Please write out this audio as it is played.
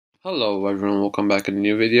Hello everyone, welcome back in a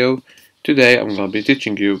new video. Today I'm going to be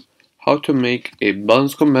teaching you how to make a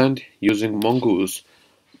balance command using Mongoose.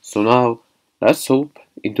 So now, let's hop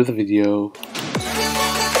into the video.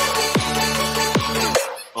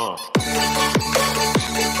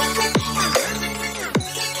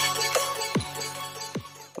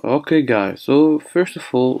 Okay guys, so first of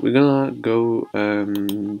all we're gonna go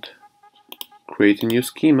and create a new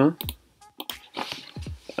schema.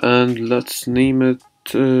 And let's name it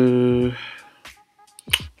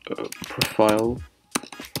profile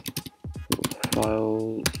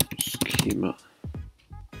schema.js.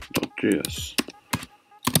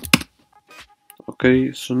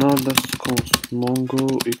 Okay, so now let's const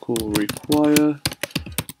mongo equal require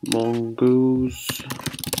mongoose,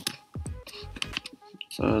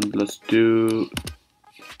 and let's do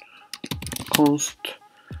const.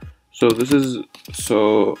 So this is,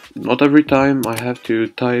 so not every time I have to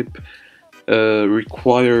type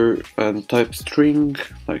require and type string,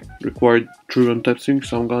 like required true and type string,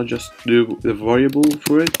 so I'm gonna just do the variable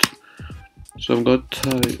for it. So I'm gonna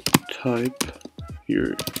type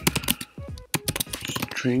here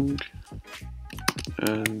string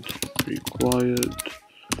and required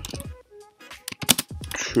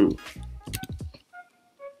true.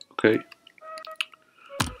 Okay,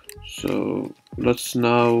 so let's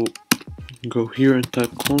now go here and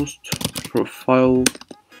type const profile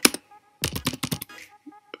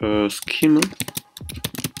schema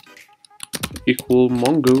equal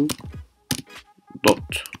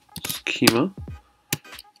mongo.schema,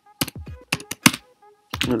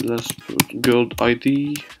 and let's put build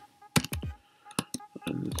ID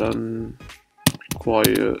and then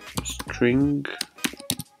require string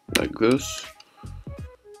like this,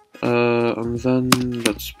 and then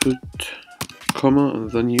let's put comma and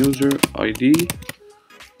then user ID,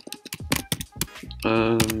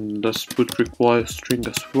 and let's put require string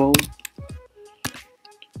as well,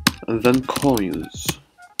 and then coins.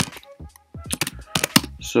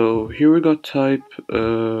 So here we got type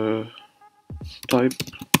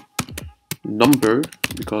number,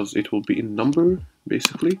 because it will be in number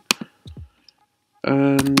basically,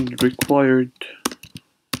 and required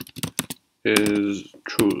is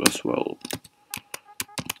true as well.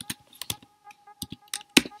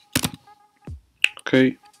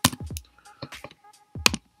 Okay,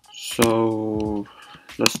 so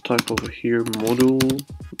let's type over here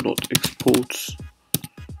model.exports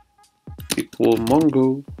equal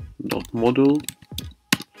mongo.model,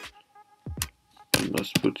 and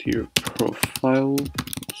let's put here profiles,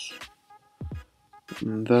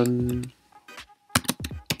 and then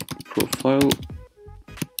profile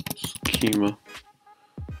schema.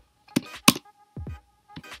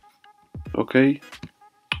 Okay,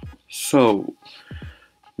 so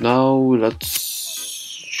now let's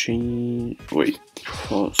change, wait,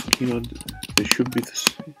 profile schema, there should be this,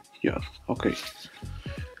 yeah, okay.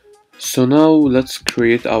 So now let's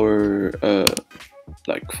create our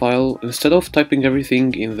file. Instead of typing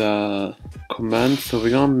everything in the command, so we're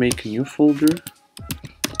gonna make a new folder.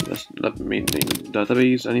 Let me name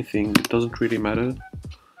database, anything, it doesn't really matter.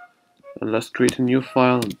 And let's create a new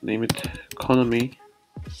file and name it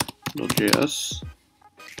economy.js.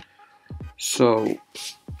 So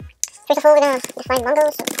first of all, we're gonna define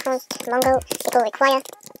mongo, so const mongo equal require.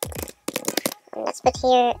 And let's put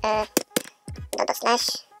here dot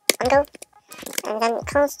slash mongo, and then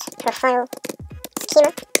const profile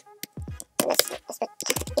schema. And let's put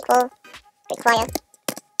equal require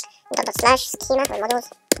dot slash schema or models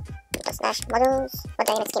dot slash models. What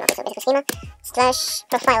do I name it? Schema. Okay, so basically schema slash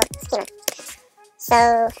profile schema.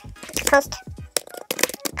 So const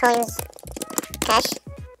coins cache.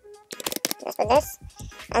 Let's put this,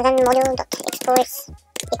 and then model.exports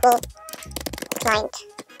equal client.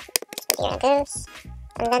 Let's put here like this,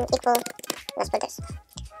 and then equal, let's put this.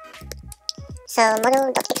 So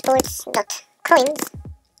model.exports.coins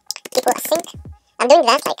equal async. I'm doing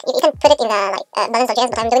that, like, you can put it in the balance.js,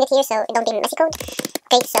 but I'm doing it here so it don't be messy code.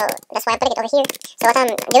 Okay, so that's why I'm putting it over here. So what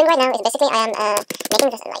I'm doing right now is basically I am making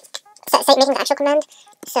this, making the actual command.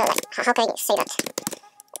 So like, how can I say that?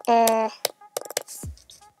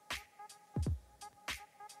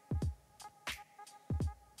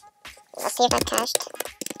 Let's see if I've cached.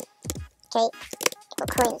 Okay, equal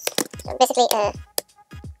coins. So basically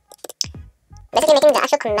making the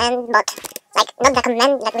actual command, but like not the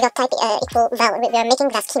command that we got type equal val. We are making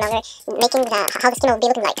the schema. We're making how the schema will be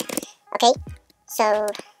looking like. Okay, so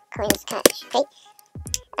coins cache. Okay,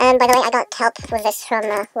 and by the way, I got help with this from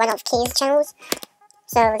one of Key's channels.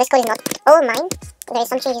 So this code is not all mine. There is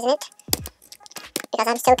some changes in it because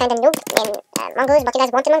I'm still kind of noob in Mongoose, but you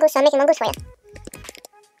guys wanted Mongoose, so I'm making Mongoose for you.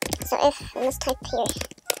 So if, let's type here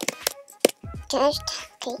cached.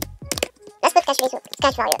 Okay, let's put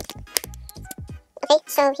cache values. Okay,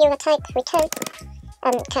 so here we type return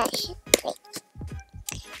cache.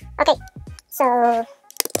 Okay, so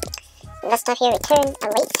let's type here return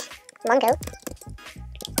await mongo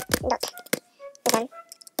dot then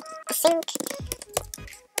async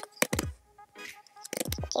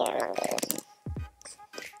here mongoose.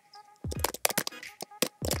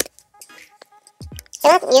 So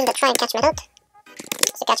let's use the try and catch method.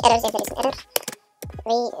 So catch errors if there is an error.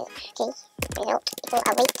 Result equal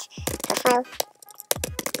await profile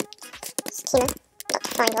schema dot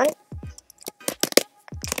find one.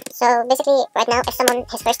 So basically, right now, if someone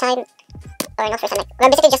his first time, or not first time, like, we're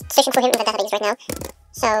basically just searching for him in the database right now.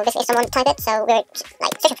 So basically, if someone type it, so we're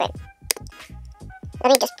like searching for him.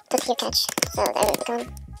 Let me just put here catch. So there we go.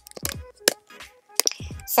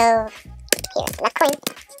 So here, not coins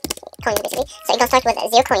basically. So it gonna start with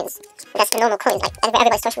 0 coins. That's the normal coins. Like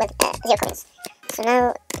everybody starts with 0 coins. So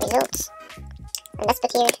now results, and let's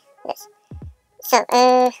put here this. So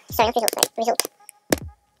sorry, not result, like result.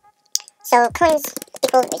 So coins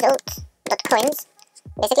equal result dot coins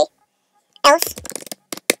basically. Else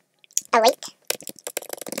await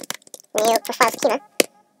new profile schema.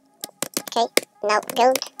 Okay, now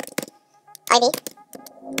guild ID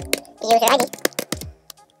user ID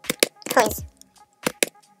coins,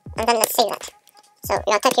 and then let's save that. So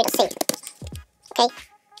we are type here to save. Okay.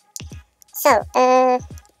 So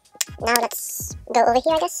now let's go over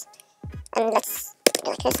here, I guess, and let's do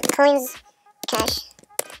like this. Coins cache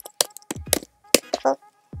equal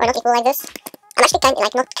or not equal like this. I'm actually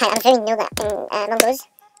I'm very new in Mongoose,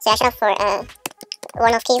 so I should have for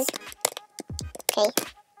one-off keys. Okay,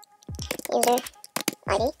 user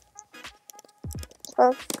ID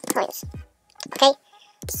equal coins. Okay,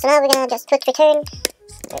 so now we're gonna just put return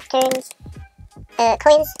coins,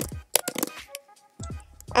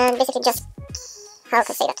 and basically just how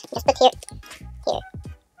to say that? Just put here.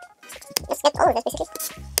 Let's get all of this basically,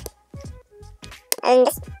 and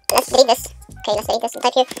let's delete this. Okay, let's delete this and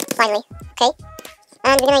type here finally. Okay,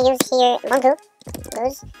 and we're gonna use here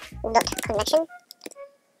mongoose dot connection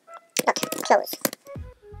dot close.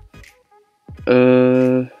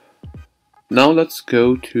 Now let's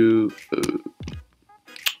go to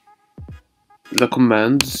the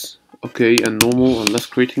commands. Okay, and normal, and let's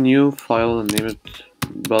create a new file and name it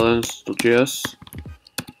balance.js,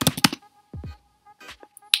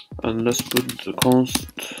 and let's put the const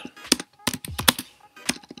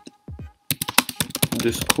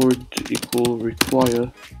discord equal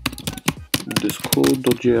require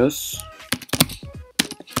discord.js,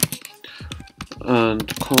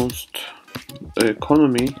 and const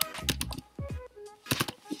economy,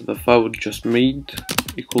 the file we just made,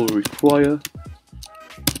 equal require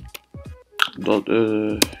dot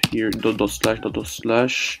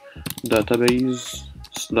slash database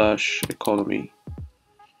slash economy.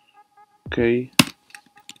 Okay,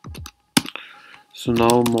 so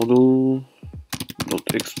now model dot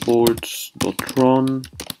exports dot run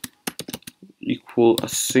equal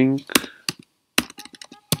async,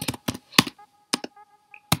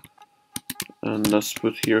 and let's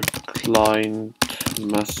put here client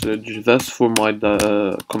message. That's for my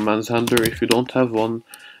commands handler. If you don't have one,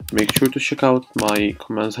 make sure to check out my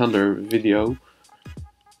commands handler video,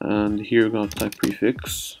 and here we're gonna type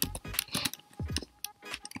prefix.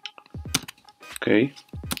 Okay,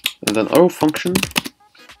 and then arrow function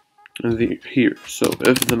and here. So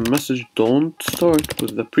if the message don't start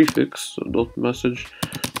with the prefix, so dot message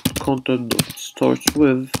content dot starts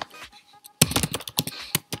with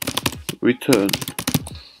return.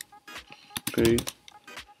 Okay,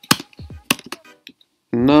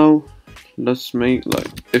 now let's make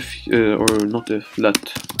like if or not if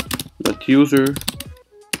let user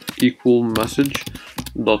equal message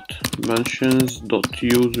dot mentions dot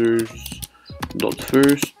users dot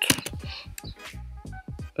first,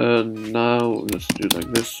 and now let's do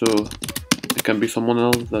like this, so it can be someone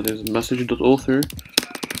else, that is message dot author.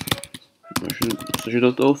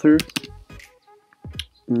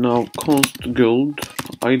 Now const guild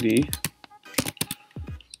ID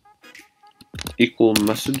equal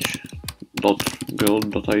message dot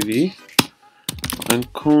guild dot ID,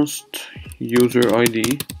 and const user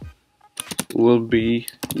ID will be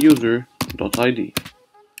user dot ID.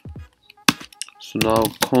 So now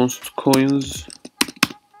const coins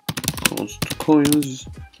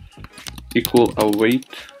equal await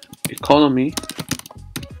economy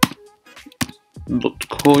dot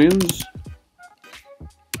coins,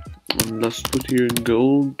 and let's put here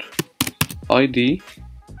guild ID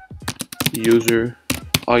user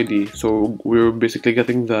ID. So we're basically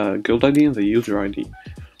getting the guild ID and the user ID,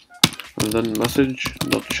 and then message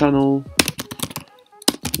dot channel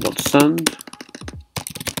dot send.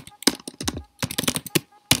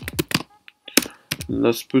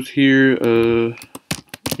 Let's put here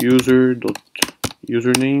user dot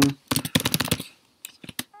username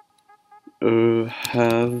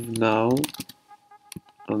have now,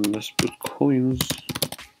 and let's put coins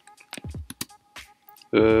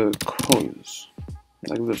coins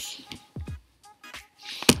like this.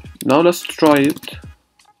 Now let's try it.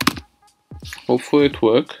 Hopefully it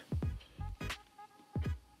works.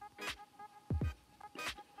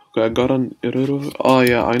 Okay, I got an error. Oh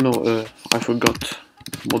yeah, I know. I forgot.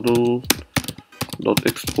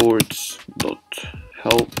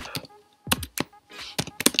 Model.exports.help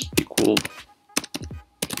equal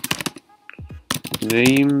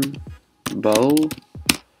name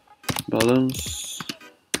balance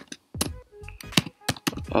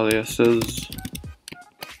aliases.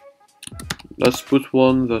 Let's put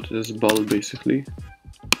one that is bal basically.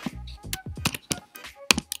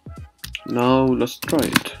 Now let's try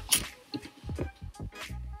it.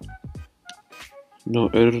 No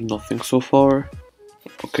error, nothing so far.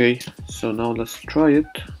 Okay, so now let's try it.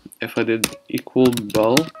 If I did equal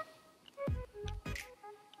bal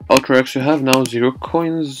UltraX, you have now 0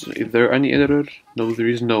 coins. Is there any error? No, there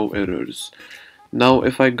is no errors. Now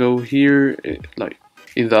if I go here, like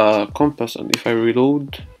in the compass, and if I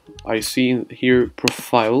reload, I see in here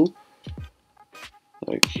profile,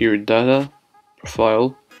 like here data,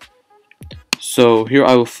 profile. So here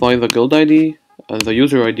I will find the guild ID and the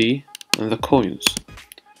user ID and the coins.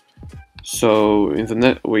 So in the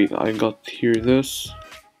net, wait, I got here this.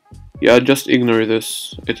 Yeah, just ignore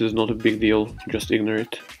this. It is not a big deal. Just ignore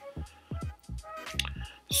it.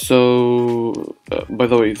 So, by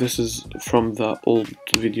the way, this is from the old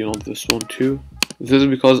video, not this one too. This is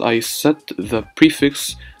because I set the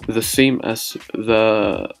prefix the same as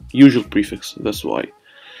the usual prefix. That's why.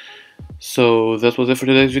 So that was it for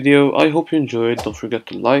today's video. I hope you enjoyed. Don't forget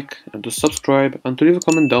to like and to subscribe and to leave a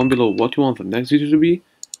comment down below what you want the next video to be.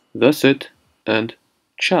 That's it, and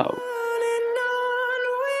ciao.